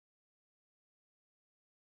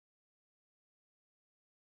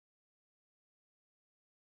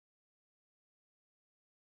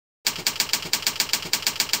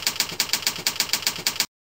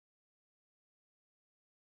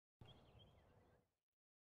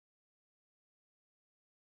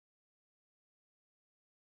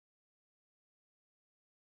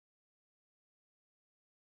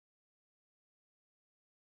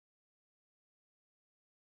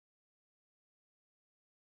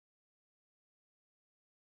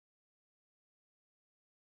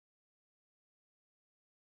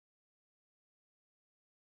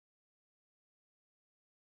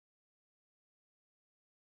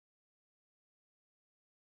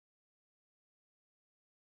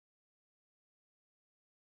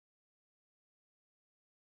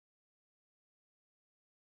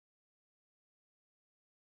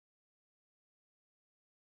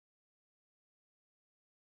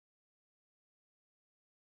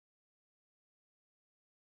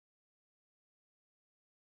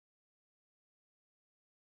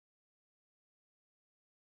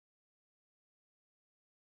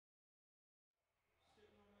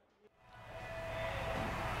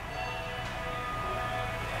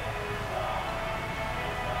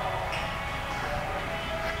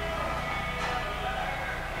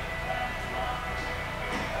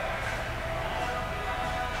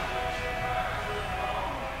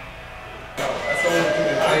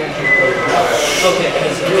Okay,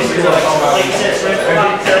 because this is like you said, straight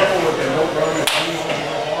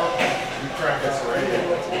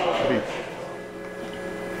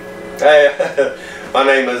Hey, my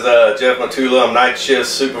name is Jeff Matula. I'm night shift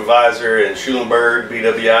supervisor in Schulenburg,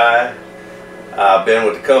 BWI. I've been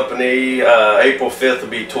with the company. April 5th will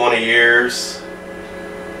be 20 years.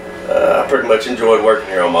 I pretty much enjoyed working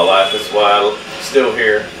here all my life. That's why I'm still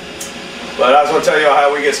here. But I was going to tell you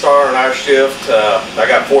how we get started on our shift. I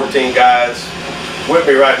got 14 guys with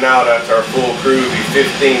me right now. That's our full crew. It'll be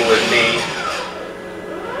 15 with me.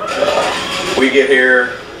 We get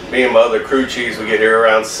here, me and my other crew chiefs, we get here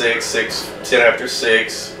around 10 after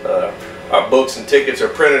 6. Our books and tickets are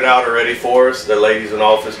printed out already for us. The ladies in the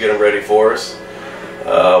office get them ready for us.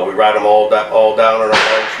 We write them all down on our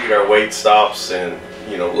mark sheet, our weight stops and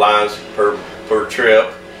lines per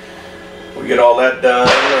trip. We get all that done.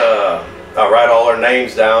 I write all our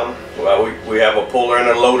names down. We have a puller and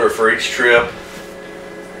a loader for each trip.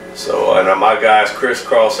 So, and my guys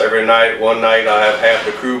crisscross every night. One night I have half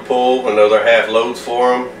the crew pull, another half loads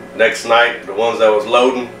for them. Next night, the ones that was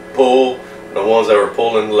loading pull, the ones that were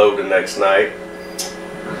pulling load the next night.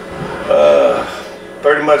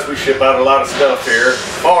 Pretty much we ship out a lot of stuff here.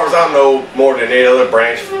 As far as I know, more than any other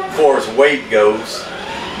branch, as far as weight goes.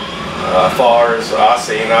 As far as I've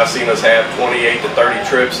seen us have 28 to 30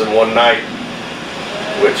 trips in one night,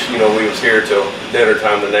 which we was here till dinner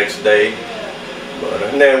time the next day. But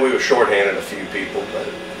and then we were shorthanded a few people. But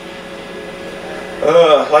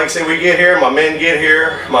like I said, we get here, my men get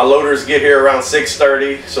here, my loaders get here around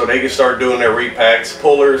 6:30, so they can start doing their repacks.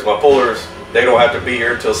 My pullers, they don't have to be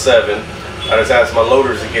here till 7. I just ask my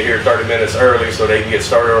loaders to get here 30 minutes early so they can get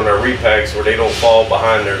started on their repacks where they don't fall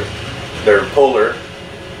behind their puller.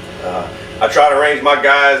 I try to range my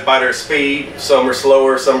guys by their speed. Some are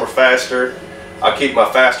slower, some are faster. I keep my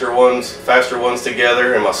faster ones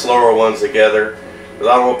together and my slower ones together, because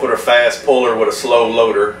I don't want to put a fast puller with a slow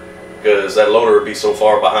loader, because that loader would be so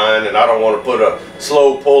far behind, and I don't want to put a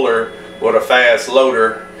slow puller with a fast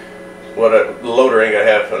loader. The loader ain't gonna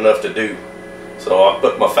have enough to do. So I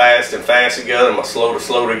put my fast and fast together and my slow to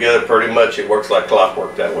slow together. Pretty much it works like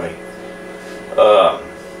clockwork that way.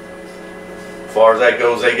 As far as that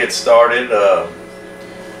goes, they get started.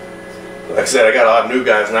 Like I said, I got a lot of new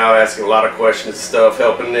guys now asking a lot of questions and stuff,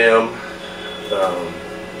 helping them.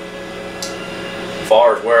 As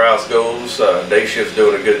far as warehouse goes, day shift's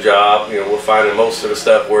doing a good job. We're finding most of the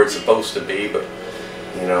stuff where it's supposed to be, but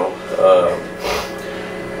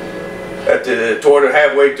toward the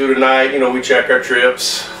halfway through the night, we check our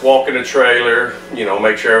trips, walk in the trailer,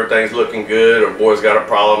 make sure everything's looking good. Or boys got a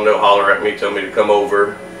problem, they'll holler at me, tell me to come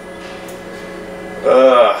over.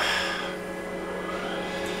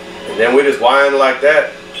 And then we just wind like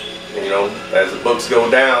that, as the books go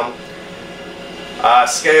down. I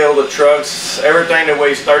scale the trucks, everything that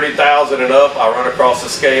weighs 30,000 and up, I run across the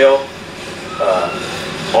scale.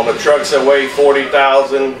 On the trucks that weigh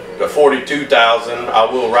 40,000 to 42,000, I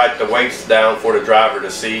will write the weights down for the driver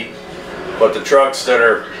to see. But the trucks that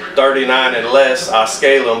are 39 and less, I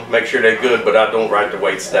scale them, make sure they're good, but I don't write the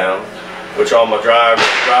weights down, which all my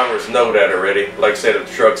drivers know that already. Like I said, if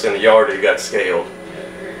the truck's in the yard, they got scaled.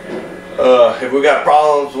 If we got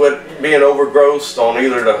problems with being overgrossed on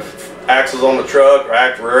either the axles on the truck or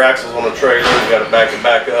rear axles on the trailer, we got to back it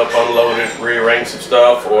back up, unload it, rearrange some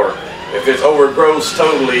stuff. Or if it's overgrossed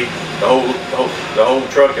totally, the whole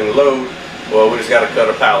truck and load, well, we just got to cut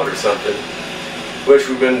a pallet or something. Which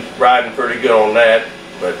we've been riding pretty good on that.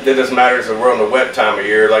 But it doesn't matter if we're on the wet time of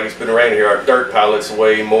year. Like it's been raining here, our dirt pallets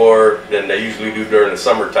weigh more than they usually do during the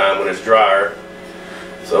summertime when it's drier.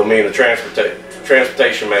 So me and the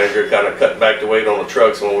transportation manager kind of cut back the weight on the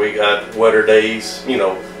trucks when we got wetter days,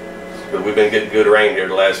 because we've been getting good rain here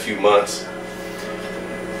the last few months.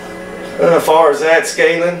 As far as that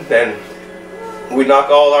scaling, then we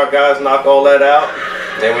our guys knock all that out.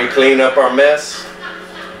 Then we clean up our mess,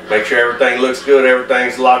 make sure everything looks good,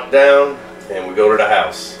 everything's locked down, and we go to the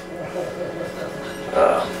house.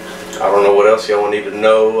 I don't know what else y'all need to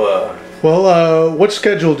know. What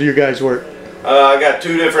schedule do you guys work? I got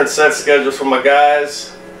 2 different set schedules for my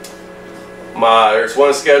guys. There's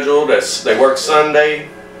one schedule they work Sunday,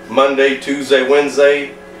 Monday, Tuesday,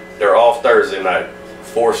 Wednesday. They're off Thursday night,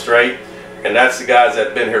 4 straight. And that's the guys that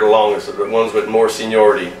have been here the longest, the ones with more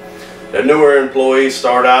seniority. The newer employees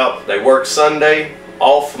start out, they work Sunday,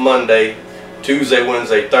 off Monday, Tuesday,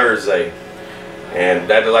 Wednesday, Thursday. And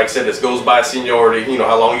that, like I said, this goes by seniority.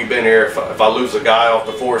 How long you've been here. If I lose a guy off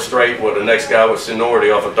the 4 straight, well, the next guy with seniority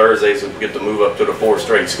off of Thursdays will get to move up to the 4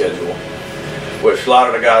 straight schedule. Which a lot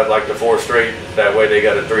of the guys like the 4 straight. That way they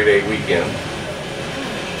got a 3-day weekend.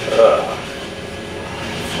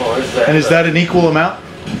 As Well, is that, And is that an equal amount?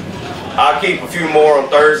 I'll keep a few more on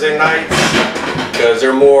Thursday nights because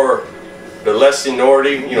they're the less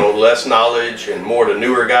seniority, you know, less knowledge, and more the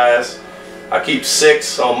newer guys. I keep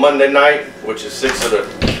 6 on Monday night, which is 6 of the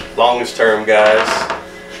longest term guys.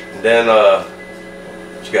 And then,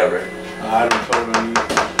 what you got, Ray? I don't totally need.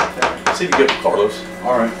 See if you get Carlos.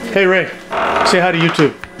 All right. Hey Ray, say hi to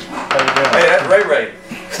YouTube. Hey, that's Ray.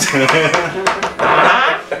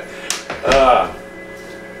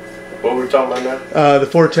 What were we talking about now? The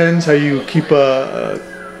 410s, how you keep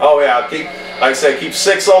Oh yeah, I keep, like I said, keep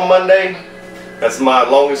 6 on Monday. That's my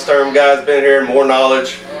longest term guys been here, more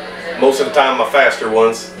knowledge. Most of the time my faster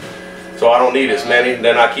ones, so I don't need as many.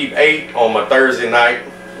 Then I keep 8 on my Thursday night.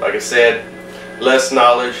 Like I said, less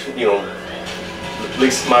knowledge, you know,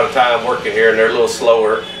 least amount of time working here, and they're a little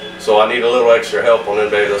slower, so I need a little extra help on them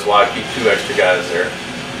days. That's why I keep 2 extra guys there.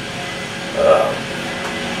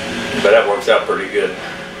 But that works out pretty good.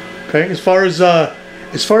 okay. As far as the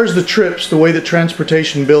trips, the way that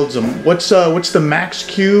transportation builds them, what's the max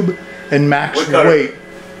cube and max weight?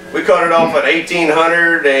 We cut it off at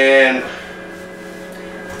 1,800, and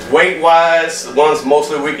weight-wise, the ones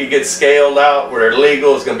mostly we could get scaled out where they're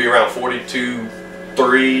legal is going to be around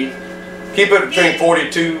 42.3. Keep it between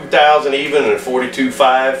 42,000 even and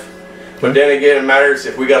 42.5. But then again, it matters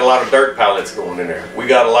if we got a lot of dirt pallets going in there. We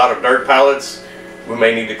got a lot of dirt pallets, we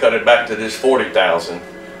may need to cut it back to this 40,000.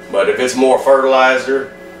 But if it's more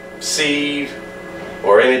fertilizer, seed,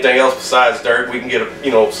 or anything else besides dirt, we can get it,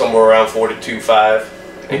 you know, somewhere around 42.5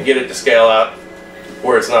 and get it to scale out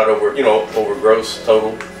where it's not over, you know, over gross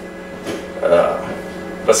total.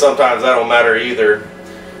 But sometimes that don't matter either.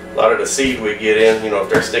 A lot of the seed we get in, you know, if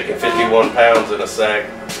they're sticking 51 pounds in a sack,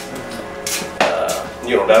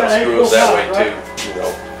 you know, that'll screw us that way too. You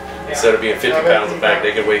know, instead of being 50 pounds a bag,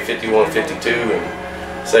 they can weigh 51, 52, and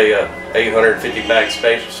say a 850 bag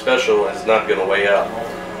special is not going to weigh out.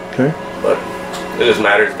 Okay. But it just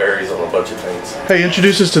matters, varies on a bunch of things. Hey,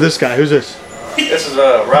 introduce us to this guy. Who's this? This is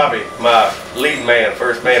Robbie, my lead man,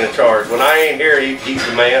 first man in charge. When I ain't here, he's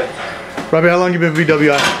the man. Robbie, how long you been with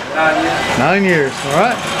BWI? 9 years. 9 years. All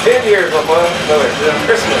right. 10 years, my boy.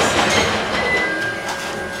 Christmas.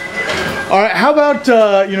 All right. How about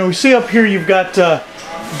you know, we see up here you've got the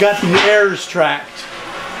errors tracked.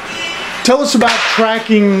 Tell us about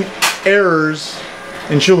tracking errors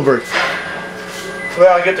in Schulenburg.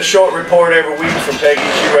 Well, I get the short report every week from Peggy.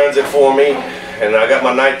 She runs it for me. And I got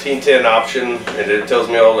my 1910 option, and it tells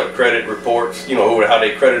me all the credit reports, you know, how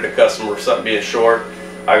they credit a customer for something being short.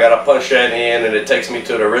 I got to punch that in, and it takes me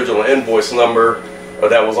to the original invoice number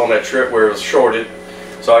that was on that trip where it was shorted.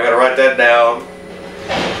 So I got to write that down.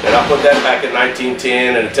 And I put that back in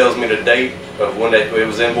 1910, and it tells me the date of when it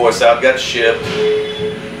was invoiced out, got shipped.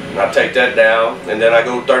 And I take that down, and then I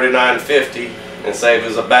go 39.50 and say if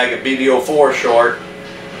it's a bag of BDO4 short,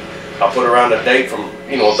 I put around the date from,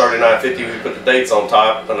 you know, 39.50, we put the dates on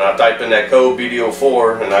top, and I type in that code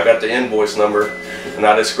BDO4, and I got the invoice number, and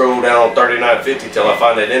I just scroll down on 39.50 till I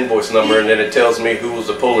find that invoice number, and then it tells me who was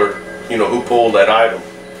the puller, you know, who pulled that item.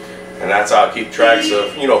 And that's how I keep tracks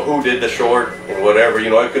of, you know, who did the short and whatever. You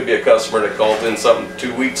know, it could be a customer that called in something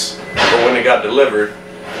 2 weeks or when it got delivered.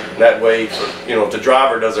 And that way, you know, if the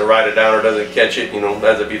driver doesn't write it down or doesn't catch it, you know,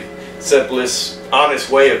 that'd be the simplest, honest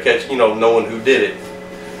way of catching, you know, knowing who did it.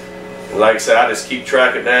 And like I said, I just keep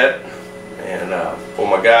track of that, and for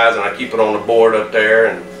my guys, and I keep it on the board up there,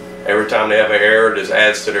 and every time they have an error, it just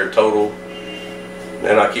adds to their total.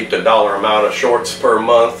 Then I keep the dollar amount of shorts per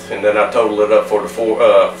month, and then I total it up for the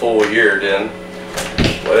full year then.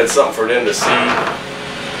 But it's something for them to see.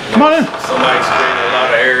 Come on in. Somebody's creating a lot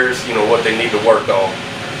of errors, you know, what they need to work on.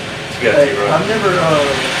 Hey, I've never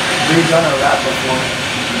redone a wrap before.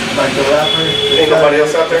 Like the wrapper. Ain't nobody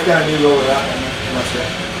else out there? It's got a new roller wrap in there. That's it.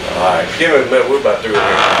 Alright, give me a minute, we're about through here.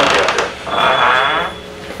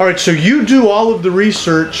 All right. So you do all of the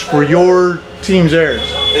research for your team's errors.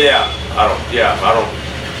 Yeah, I don't.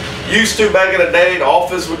 Used to back in the day, the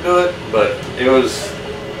office would do it, but it was,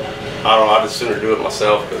 I don't know, I'd just sooner do it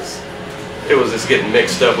myself because it was just getting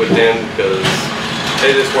mixed up with them because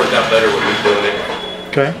it just worked out better with me doing it.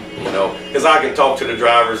 Okay. You know, because I can talk to the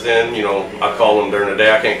drivers then, you know, I call them during the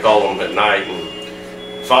day, I can't call them at night. And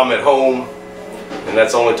if I'm at home, and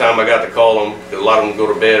that's the only time I got to call them, because a lot of them go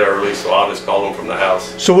to bed early, so I'll just call them from the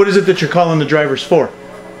house. So what is it that you're calling the drivers for?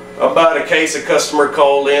 About a case a customer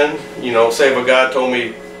called in, you know, say if a guy told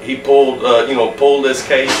me he pulled, you know, pulled this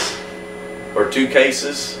case or 2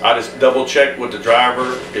 cases, I just double check with the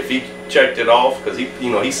driver if he checked it off, because he,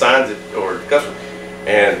 you know, he signs it, or the customer,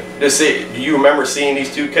 and just say, do you remember seeing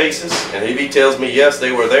these 2 cases? And if he tells me yes,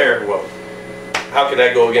 they were there, well, how can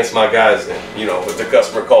that go against my guys then? You know, if the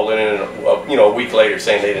customer called in and a week later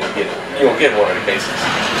saying they didn't get one of the cases.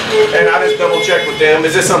 And I just double check with them.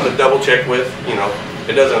 Is this something to double check with? You know,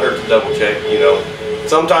 it doesn't hurt to double check, you know.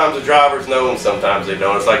 Sometimes the drivers know and sometimes they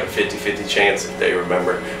don't. It's like a 50-50 chance if they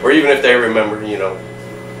remember. Or even if they remember, you know.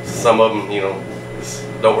 Some of them, you know,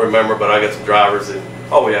 don't remember, but I got some drivers that,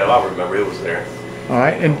 oh yeah, I remember, it was there. All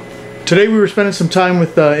right, and today we were spending some time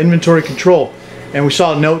with inventory control, and we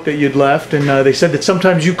saw a note that you'd left, and they said that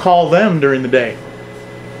sometimes you call them during the day.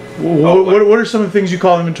 What are some of the things you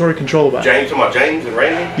call inventory control about? James and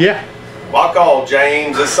Randy? Yeah. Well, I call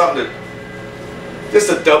James. It's something that,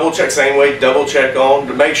 just a double check, same way, double check on,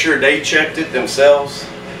 to make sure they checked it themselves.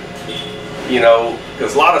 You know,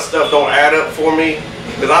 because a lot of stuff don't add up for me.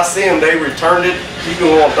 Because I see them, they returned it. You can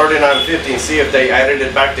go on 3950 and see if they added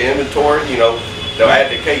it back to inventory. You know, they'll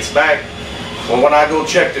add the case back. Well, when I go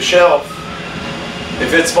check the shelf,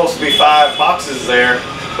 if it's supposed to be 5 boxes there,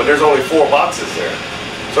 but there's only 4 boxes there.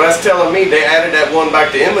 So that's telling me they added that one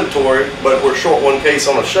back to inventory, but we're short 1 case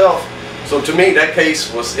on the shelf. So to me, that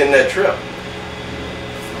case was in that trip.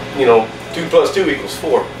 You know, 2 + 2 =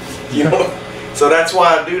 4. You know, so that's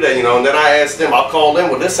why I do that. You know, and then I ask them. I'll call them.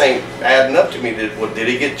 Well, this ain't adding up to me. Did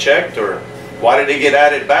he get checked, or why did he get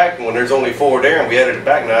added back when there's only 4 there and we added it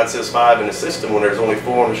back? Now it says 5 in the system when there's only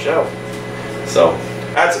 4 on the shelf. So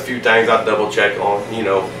that's a few things I double check on. You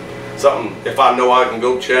know, something if I know I can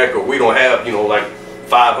go check, or we don't have, you know, like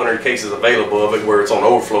 500 cases available of it where it's on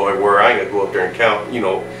overflow everywhere, I ain't gonna go up there and count, you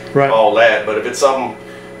know, all that. But if it's something,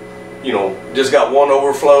 you know, just got 1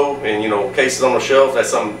 overflow and, you know, cases on the shelf, that's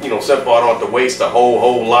something, you know, simple I don't have to waste a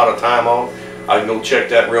whole lot of time on. I can go check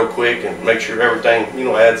that real quick and make sure everything, you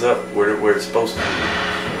know, adds up where it's supposed to be.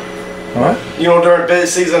 All right. You know, during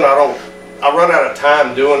busy season, I run out of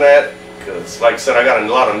time doing that, because like I said, I got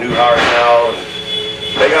a lot of new hires now,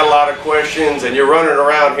 and they got a lot of questions, and you're running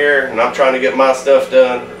around here, and I'm trying to get my stuff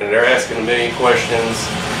done, and they're asking a million questions,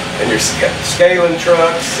 and you're scaling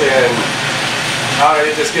trucks, and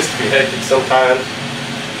it just gets to be hectic sometimes.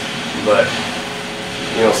 But,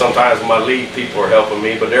 you know, sometimes my lead people are helping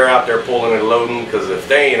me, but they're out there pulling and loading, because if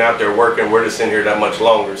they ain't out there working, we're just in here that much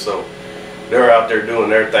longer. So they're out there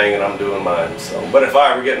doing their thing, and I'm doing mine. So, but if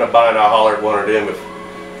I ever get in a bind, I'll holler at one of them.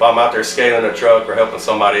 If I'm out there scaling a truck or helping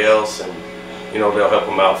somebody else, and you know, they'll help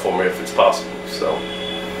them out for me if it's possible. So,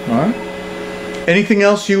 all right. Anything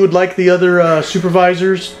else you would like the other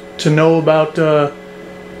supervisors to know about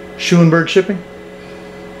Schulenberg Shipping?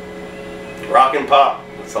 Rock and pop.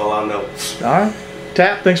 That's all I know. All right.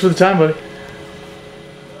 Tap, thanks for the time, buddy.